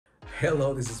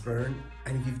Hello, this is Bern,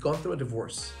 and if you've gone through a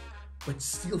divorce, but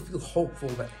still feel hopeful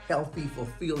that healthy,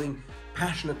 fulfilling,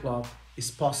 passionate love is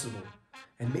possible,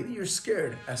 and maybe you're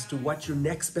scared as to what your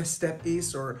next best step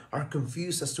is or are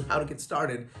confused as to how to get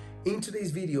started, in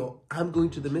today's video, I'm going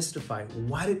to demystify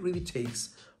what it really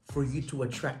takes for you to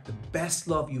attract the best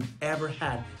love you've ever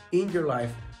had in your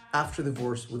life after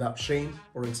divorce without shame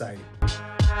or anxiety.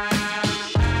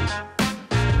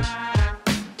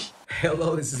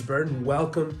 Hello, this is Bern.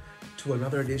 Welcome to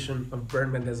another edition of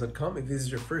BernMendez.com. If this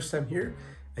is your first time here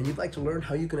and you'd like to learn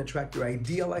how you can attract your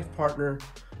ideal life partner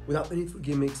without the need for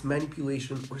gimmicks,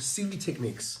 manipulation, or silly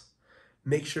techniques,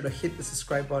 make sure to hit the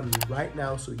subscribe button right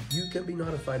now so you can be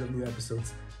notified of new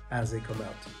episodes as they come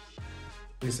out.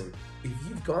 Listen, if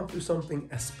you've gone through something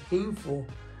as painful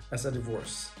as a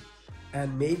divorce,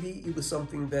 and maybe it was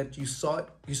something that you saw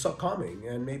coming,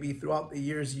 and maybe throughout the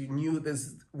years you knew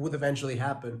this would eventually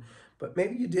happen, but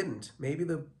maybe you didn't. Maybe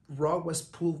the rug was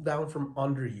pulled down from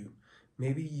under you.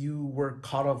 Maybe you were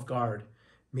caught off guard.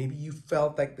 Maybe you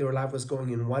felt like your life was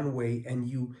going in one way and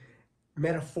you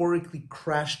metaphorically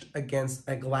crashed against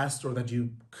a glass door that you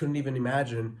couldn't even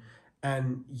imagine,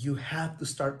 and you had to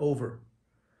start over.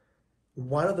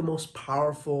 One of the most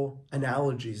powerful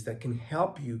analogies that can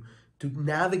help you to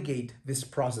navigate this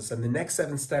process and the next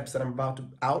 7 steps that I'm about to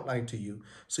outline to you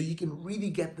so you can really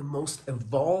get the most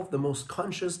evolved, the most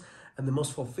conscious, and the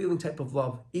most fulfilling type of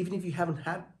love, even if you haven't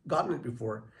gotten it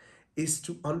before, is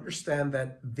to understand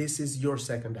that this is your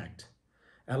second act.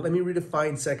 And let me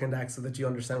redefine second act so that you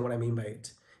understand what I mean by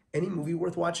it. Any movie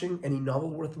worth watching, any novel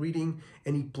worth reading,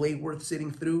 any play worth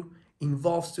sitting through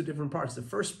involves 2 different parts. The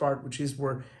first part, which is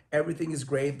where everything is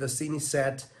great, the scene is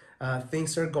set,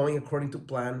 things are going according to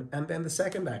plan, and then the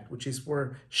second act, which is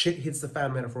where shit hits the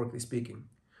fan, metaphorically speaking,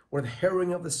 where the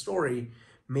heroine of the story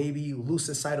maybe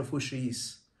loses sight of who she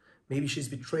is. Maybe she's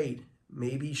betrayed.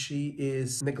 Maybe she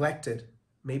is neglected.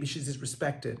 Maybe she's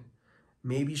disrespected.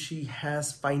 Maybe she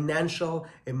has financial,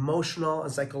 emotional,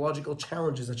 and psychological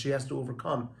challenges that she has to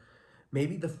overcome.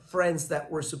 Maybe the friends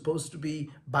that were supposed to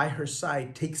be by her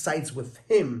side take sides with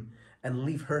him and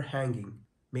leave her hanging.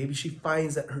 Maybe she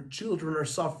finds that her children are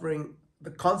suffering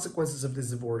the consequences of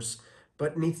this divorce,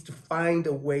 but needs to find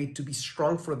a way to be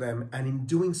strong for them, and in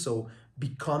doing so,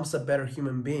 becomes a better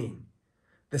human being.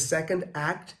 The second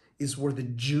act is where the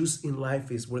juice in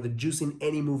life is, where the juice in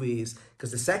any movie is,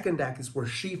 because the second act is where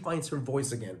she finds her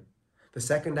voice again. The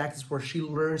second act is where she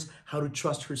learns how to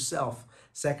trust herself.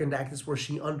 Second act is where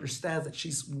she understands that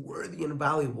she's worthy and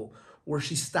valuable, where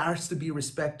she starts to be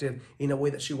respected in a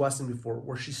way that she wasn't before,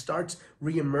 where she starts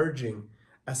re-emerging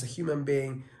as a human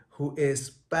being who is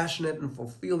passionate and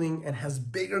fulfilling and has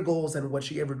bigger goals than what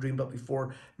she ever dreamed of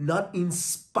before, not in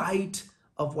spite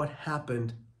of what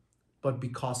happened, but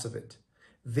because of it.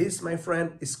 This, my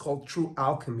friend, is called true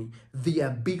alchemy, the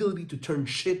ability to turn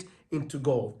shit into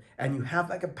gold. And you have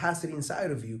that capacity inside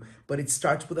of you, but it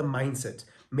starts with a mindset.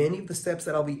 Many of the steps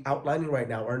that I'll be outlining right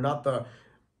now are not the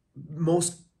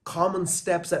most common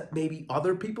steps that maybe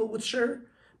other people would share,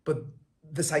 but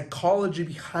the psychology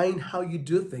behind how you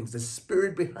do things, the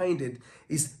spirit behind it,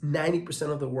 is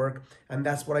 90% of the work, and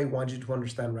that's what I want you to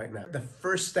understand right now. The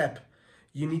first step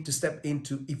you need to step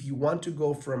into if you want to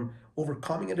go from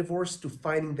overcoming a divorce to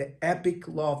finding the epic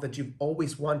love that you've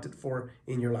always wanted for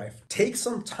in your life. Take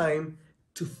some time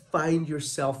to find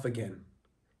yourself again.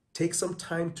 Take some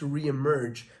time to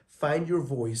re-emerge, find your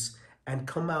voice, and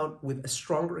come out with a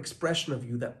stronger expression of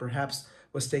you that perhaps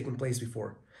was taking place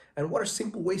before. And what are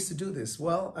simple ways to do this?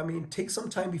 Well, take some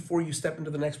time before you step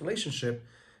into the next relationship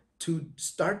to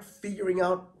start figuring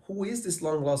out who is this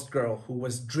long-lost girl who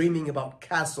was dreaming about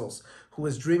castles, who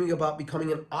was dreaming about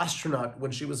becoming an astronaut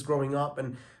when she was growing up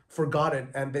and forgot it,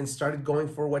 and then started going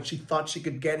for what she thought she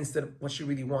could get instead of what she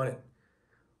really wanted.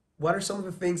 What are some of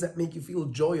the things that make you feel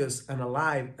joyous and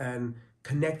alive and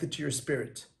connected to your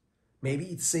spirit? Maybe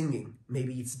it's singing,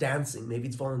 maybe it's dancing, maybe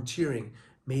it's volunteering,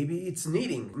 maybe it's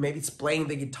knitting, maybe it's playing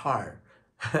the guitar.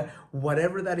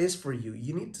 Whatever that is for you,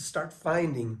 you need to start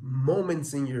finding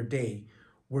moments in your day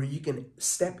where you can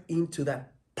step into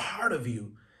that part of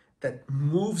you that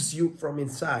moves you from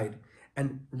inside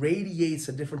and radiates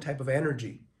a different type of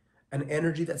energy. An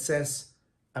energy that says,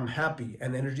 I'm happy.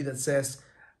 An energy that says,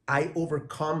 I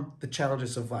overcome the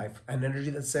challenges of life. An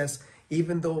energy that says,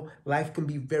 even though life can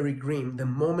be very grim, the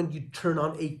moment you turn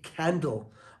on a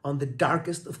candle on the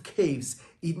darkest of caves,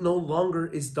 it no longer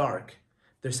is dark.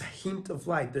 There's a hint of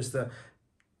light. There's the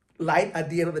light at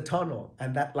the end of the tunnel.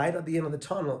 And that light at the end of the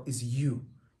tunnel is you.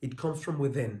 It comes from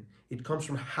within. It comes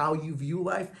from how you view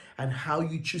life and how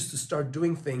you choose to start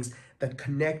doing things that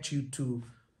connect you to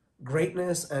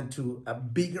greatness and to a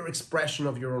bigger expression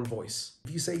of your own voice.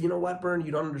 If you say, you know what, Bern,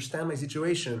 you don't understand my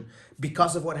situation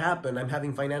because of what happened. I'm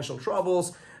having financial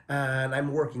troubles and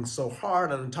I'm working so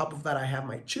hard. And on top of that, I have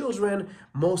my children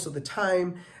most of the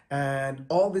time and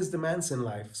all these demands in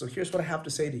life. So here's what I have to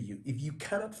say to you. If you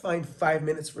cannot find 5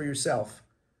 minutes for yourself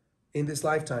in this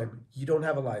lifetime, you don't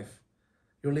have a life.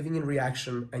 You're living in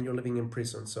reaction and you're living in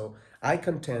prison. So I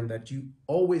contend that you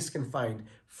always can find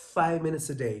 5 minutes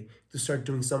a day to start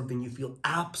doing something you feel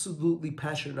absolutely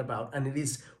passionate about. And it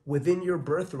is within your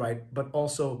birthright, but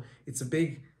also it's a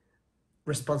big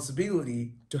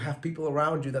responsibility to have people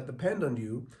around you that depend on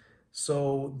you.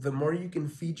 So the more you can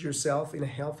feed yourself in a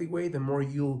healthy way, the more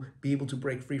you'll be able to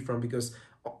break free from, because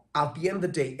at the end of the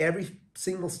day, every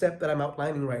single step that I'm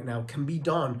outlining right now can be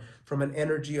done from an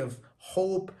energy of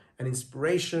hope and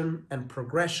inspiration and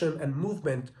progression and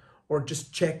movement, or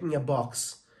just checking a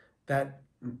box that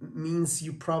means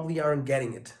you probably aren't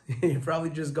getting it. You're probably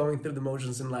just going through the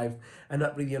motions in life and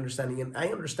not really understanding. And I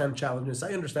understand challenges,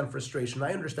 I understand frustration,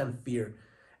 I understand fear.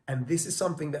 And this is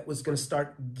something that was going to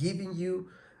start giving you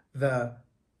the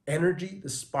energy, the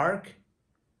spark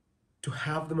to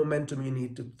have the momentum you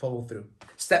need to follow through.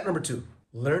 Step number 2,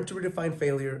 learn to redefine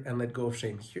failure and let go of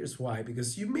shame. Here's why: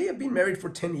 because you may have been married for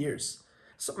 10 years.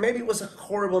 So maybe it was a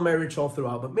horrible marriage all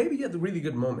throughout, but maybe you had really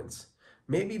good moments.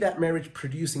 Maybe that marriage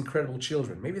produced incredible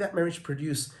children. Maybe that marriage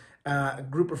produced a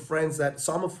group of friends that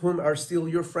some of whom are still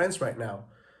your friends right now.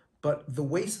 But the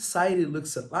way society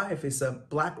looks at life is a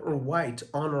black or white,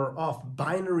 on or off,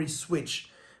 binary switch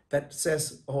that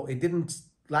says, oh, it didn't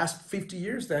last 50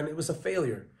 years, then it was a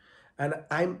failure. And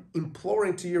I'm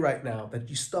imploring to you right now that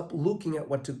you stop looking at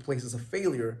what took place as a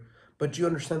failure, but you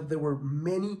understand that there were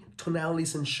many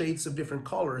tonalities and shades of different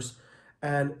colors,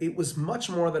 and it was much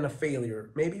more than a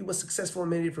failure. Maybe it was successful in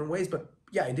many different ways, but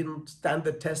yeah, it didn't stand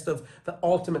the test of the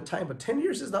ultimate time, but 10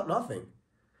 years is not nothing.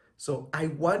 So I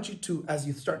want you to, as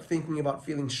you start thinking about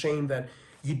feeling shame that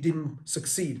you didn't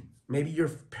succeed, maybe your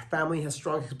family has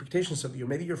strong expectations of you,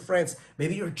 maybe your friends,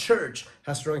 maybe your church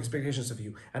has strong expectations of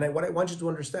you. And what I want you to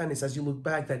understand is, as you look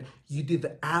back, that you did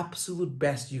the absolute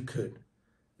best you could.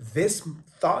 This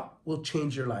thought will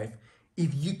change your life.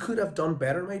 If you could have done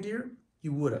better, my dear,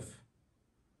 you would have.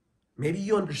 Maybe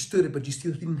you understood it, but you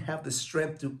still didn't have the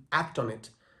strength to act on it.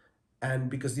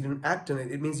 And because you didn't act on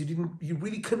it, it means you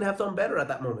really couldn't have done better at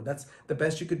that moment. That's the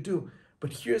best you could do.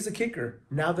 But here's the kicker.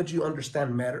 Now that you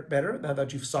understand better, now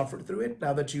that you've suffered through it,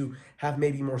 now that you have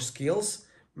maybe more skills,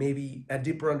 maybe a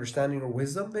deeper understanding or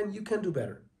wisdom, then you can do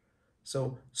better.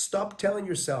 So stop telling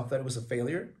yourself that it was a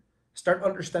failure. Start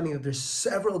understanding that there's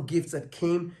several gifts that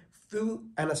came through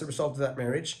and as a result of that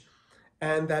marriage,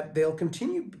 and that they'll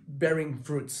continue bearing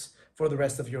fruits for the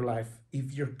rest of your life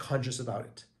if you're conscious about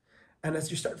it. And as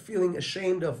you start feeling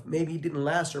ashamed of maybe it didn't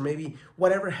last, or maybe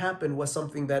whatever happened was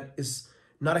something that is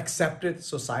not accepted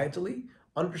societally,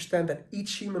 understand that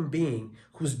each human being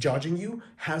who's judging you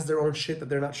has their own shit that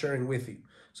they're not sharing with you.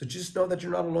 So just know that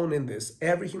you're not alone in this.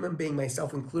 Every human being,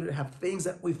 myself included, have things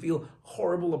that we feel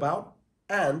horrible about.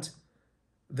 And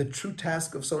the true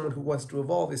task of someone who wants to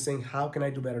evolve is saying, how can I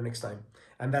do better next time?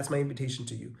 And that's my invitation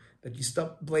to you, that you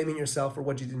stop blaming yourself for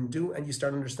what you didn't do, and you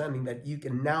start understanding that you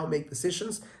can now make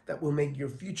decisions that will make your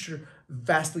future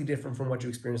vastly different from what you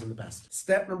experienced in the past.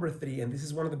 Step number 3, and this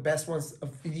is one of the best ones,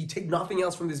 if you take nothing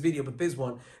else from this video, but this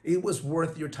one, it was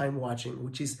worth your time watching,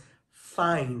 which is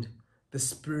find the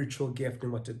spiritual gift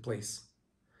in what took place.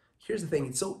 Here's the thing,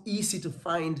 it's so easy to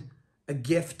find a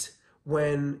gift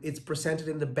when it's presented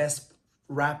in the best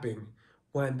wrapping,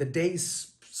 when the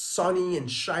day's sunny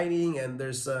and shining and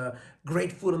there's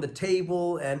great food on the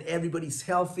table and everybody's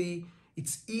healthy.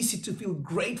 It's easy to feel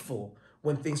grateful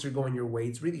when things are going your way.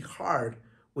 It's really hard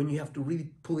when you have to really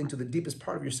pull into the deepest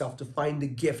part of yourself to find the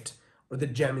gift or the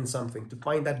gem in something, to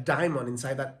find that diamond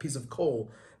inside that piece of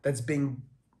coal that's being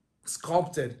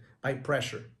sculpted by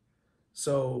pressure.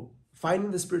 So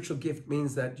finding the spiritual gift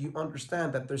means that you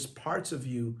understand that there's parts of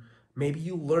you, maybe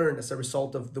you learned as a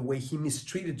result of the way he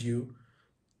mistreated you,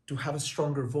 to have a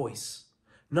stronger voice.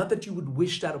 Not that you would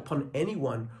wish that upon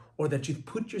anyone or that you've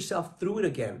put yourself through it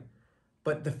again,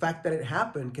 but the fact that it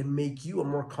happened can make you a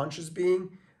more conscious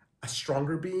being, a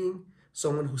stronger being,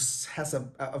 someone who has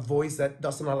a voice that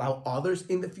doesn't allow others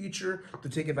in the future to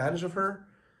take advantage of her.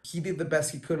 He did the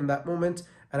best he could in that moment,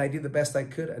 and I did the best I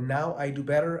could, and now I do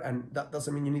better. And that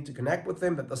doesn't mean you need to connect with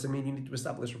him. That doesn't mean you need to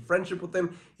establish a friendship with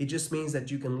him. It just means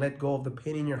that you can let go of the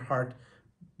pain in your heart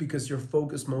because you're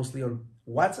focused mostly on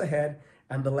what's ahead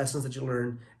and the lessons that you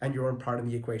learn and your own part in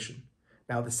the equation.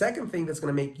 Now, the second thing that's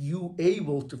going to make you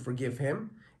able to forgive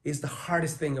him is the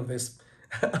hardest thing of this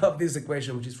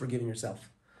equation, which is forgiving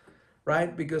yourself.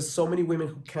 right? Because so many women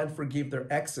who can't forgive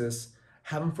their exes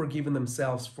haven't forgiven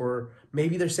themselves for,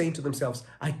 maybe they're saying to themselves,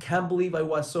 I can't believe I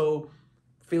was so,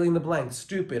 fill in the blank,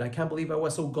 stupid. I can't believe I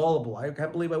was so gullible. I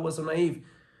can't believe I was so naive.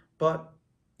 But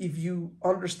if you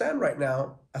understand right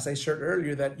now, as I shared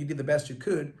earlier, that you did the best you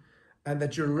could and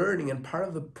that you're learning, and part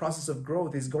of the process of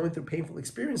growth is going through painful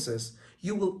experiences,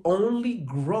 you will only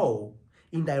grow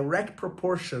in direct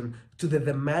proportion to the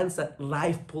demands that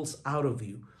life pulls out of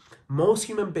you. Most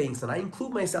human beings, and I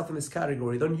include myself in this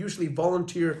category, don't usually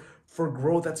volunteer for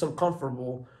growth that's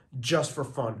uncomfortable just for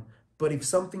fun. But if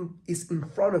something is in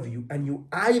front of you and you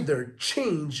either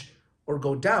change or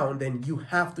go down, then you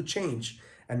have to change.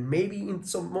 And maybe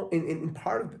in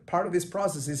part of this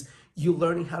process is you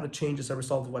learning how to change as a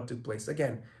result of what took place.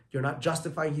 Again, you're not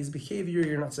justifying his behavior,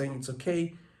 you're not saying it's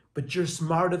okay, but you're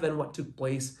smarter than what took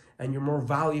place, and you're more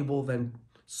valuable than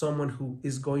someone who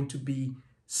is going to be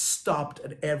stopped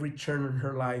at every turn in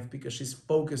her life because she's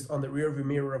focused on the rearview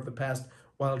mirror of the past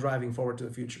while driving forward to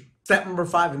the future. Step number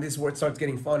 5, and this is where it starts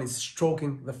getting fun, is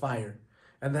stroking the fire.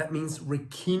 And that means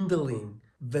rekindling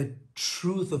the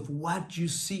truth of what you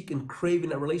seek and crave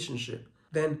in a relationship.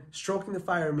 Then stroking the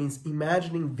fire means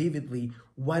imagining vividly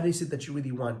what is it that you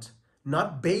really want.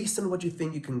 Not based on what you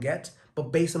think you can get,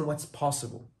 but based on what's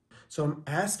possible. So I'm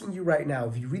asking you right now,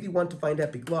 if you really want to find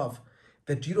epic love,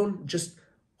 that you don't just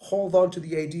hold on to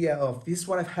the idea of this is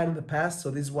what I've had in the past,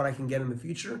 so this is what I can get in the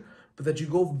future, but that you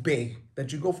go big,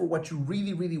 that you go for what you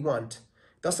really, really want.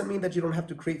 Doesn't mean that you don't have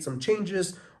to create some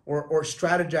changes or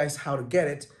strategize how to get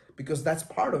it, because that's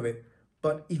part of it.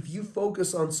 But if you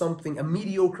focus on something, a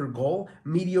mediocre goal,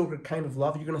 mediocre kind of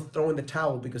love, you're going to throw in the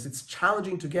towel because it's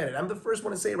challenging to get it. I'm the first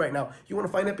one to say right now, you want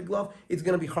to find epic love, it's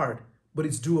going to be hard, but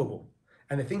it's doable.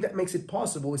 And the thing that makes it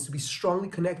possible is to be strongly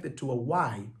connected to a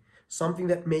why, something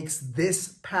that makes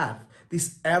this path,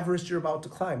 this Everest you're about to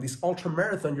climb, this ultra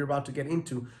marathon you're about to get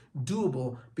into,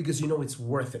 doable because you know it's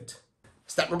worth it.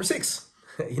 Step number 6,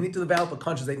 you need to develop a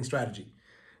conscious dating strategy.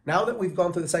 Now that we've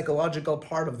gone through the psychological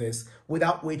part of this,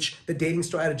 without which the dating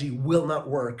strategy will not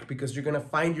work, because you're going to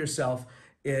find yourself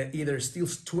either still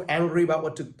too angry about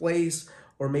what took place,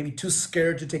 or maybe too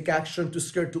scared to take action, too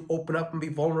scared to open up and be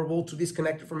vulnerable, too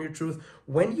disconnected from your truth.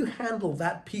 When you handle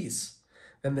that piece,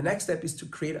 then the next step is to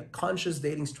create a conscious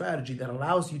dating strategy that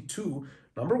allows you to,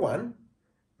 number 1,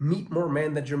 meet more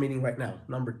men that you're meeting right now.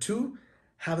 Number 2,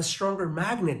 have a stronger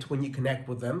magnet when you connect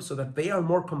with them so that they are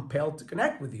more compelled to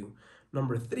connect with you.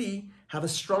 Number 3, have a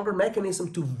stronger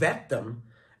mechanism to vet them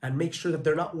and make sure that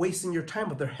they're not wasting your time,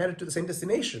 but they're headed to the same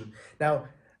destination. Now,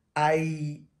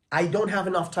 I don't have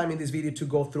enough time in this video to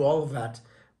go through all of that,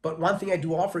 but one thing I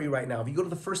do offer you right now, if you go to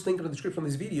the first link in the description of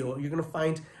this video, you're gonna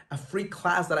find a free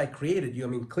class that I created.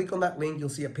 Click on that link, you'll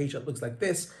see a page that looks like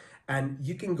this, and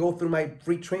you can go through my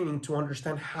free training to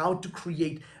understand how to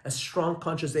create a strong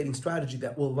conscious dating strategy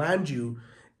that will land you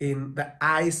in the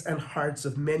eyes and hearts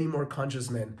of many more conscious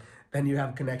men than you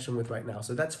have connection with right now.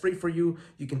 So that's free for you.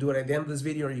 You can do it at the end of this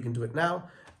video, or you can do it now,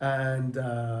 and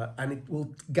it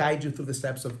will guide you through the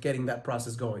steps of getting that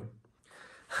process going.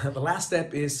 The last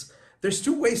step is, there's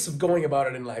 2 ways of going about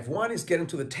it in life. One is getting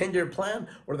to the 10-year plan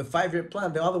or the 5-year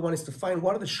plan. The other one is to find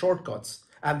what are the shortcuts.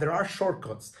 And there are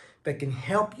shortcuts that can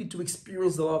help you to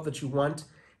experience the love that you want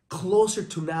closer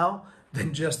to now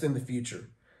than just in the future.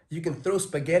 You can throw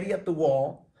spaghetti at the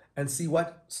wall and see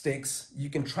what sticks. You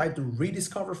can try to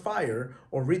rediscover fire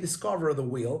or rediscover the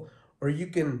wheel, or you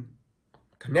can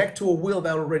connect to a wheel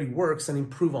that already works and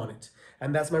improve on it.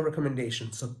 And that's my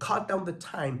recommendation. So cut down the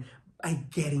time by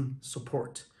getting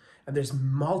support. And there's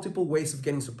multiple ways of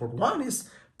getting support. One is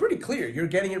pretty clear. You're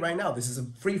getting it right now. This is a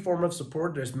free form of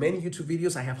support. There's many YouTube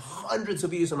videos. I have hundreds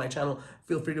of videos on my channel.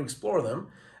 Feel free to explore them.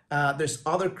 There's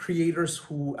other creators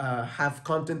who have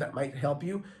content that might help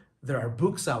you. There are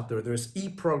books out there. There's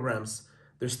e-programs.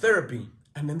 There's therapy.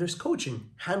 And then there's coaching,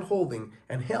 hand-holding,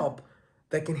 and help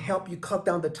that can help you cut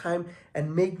down the time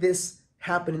and make this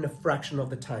happen in a fraction of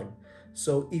the time.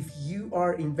 So if you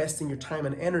are investing your time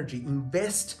and energy,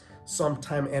 invest some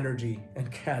time, energy,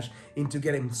 and cash into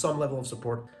getting some level of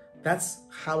support. That's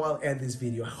how I'll end this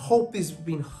video. I hope this has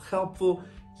been helpful,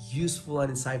 useful,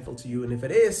 and insightful to you. And if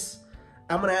it is,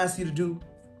 I'm gonna ask you to do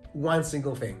one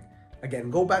single thing.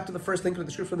 Again, go back to the first link in the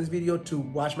description of this video to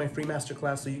watch my free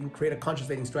masterclass so you can create a conscious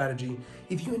dating strategy.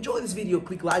 If you enjoy this video,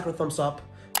 click like or thumbs up,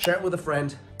 share it with a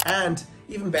friend, and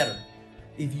even better,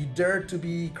 if you dare to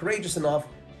be courageous enough,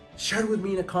 share it with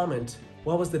me in a comment.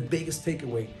 What was the biggest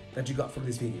takeaway that you got from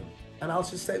this video? And I'll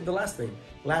just say the last thing,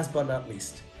 last but not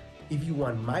least, if you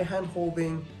want my hand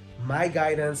holding, my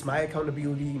guidance, my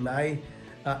accountability, my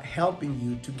helping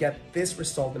you to get this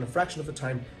result in a fraction of the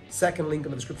time, second link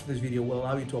in the description of this video will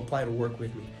allow you to apply to work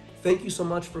with me. Thank you so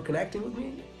much for connecting with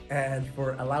me and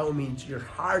for allowing me into your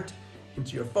heart,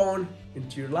 into your phone,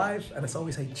 into your life. And as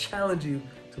always, I challenge you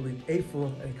to live a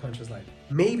full and conscious life.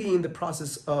 Maybe in the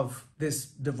process of this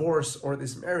divorce or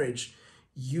this marriage,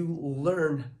 you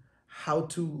learn how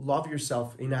to love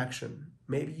yourself in action.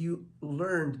 Maybe you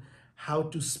learned how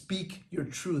to speak your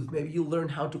truth. Maybe you learn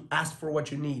how to ask for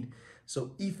what you need.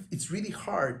 So if it's really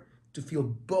hard to feel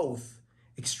both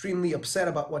extremely upset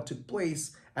about what took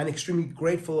place and extremely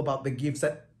grateful about the gifts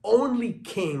that only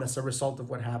came as a result of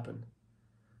what happened.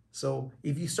 So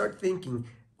if you start thinking,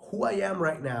 who I am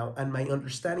right now and my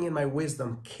understanding and my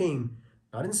wisdom came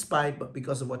not in spite, but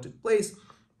because of what took place,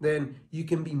 then you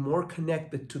can be more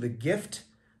connected to the gift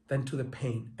than to the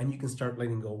pain, and you can start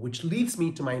letting go, which leads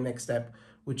me to my next step,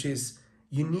 which is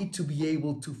you need to be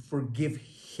able to forgive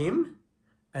him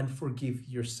and forgive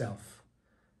yourself.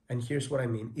 And here's what I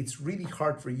mean. It's really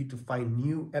hard for you to find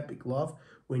new epic love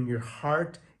when your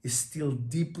heart is still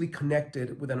deeply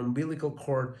connected with an umbilical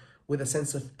cord, with a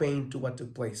sense of pain to what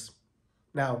took place.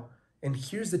 Now, and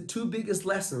here's the two biggest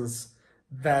lessons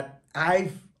that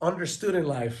I've understood in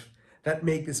life that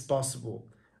make this possible.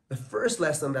 The first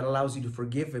lesson that allows you to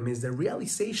forgive him is the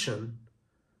realization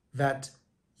that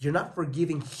you're not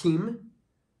forgiving him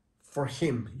for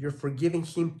him. You're forgiving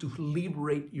him to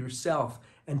liberate yourself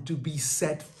and to be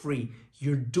set free.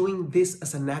 You're doing this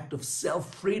as an act of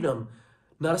self-freedom,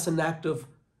 not as an act of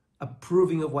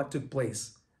approving of what took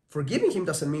place. Forgiving him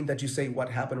doesn't mean that you say what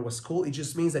happened was cool. It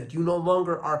just means that you no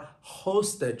longer are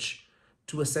hostage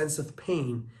to a sense of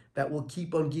pain that will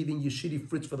keep on giving you shitty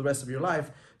fruits for the rest of your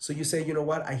life. So you say, you know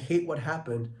what, I hate what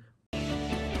happened,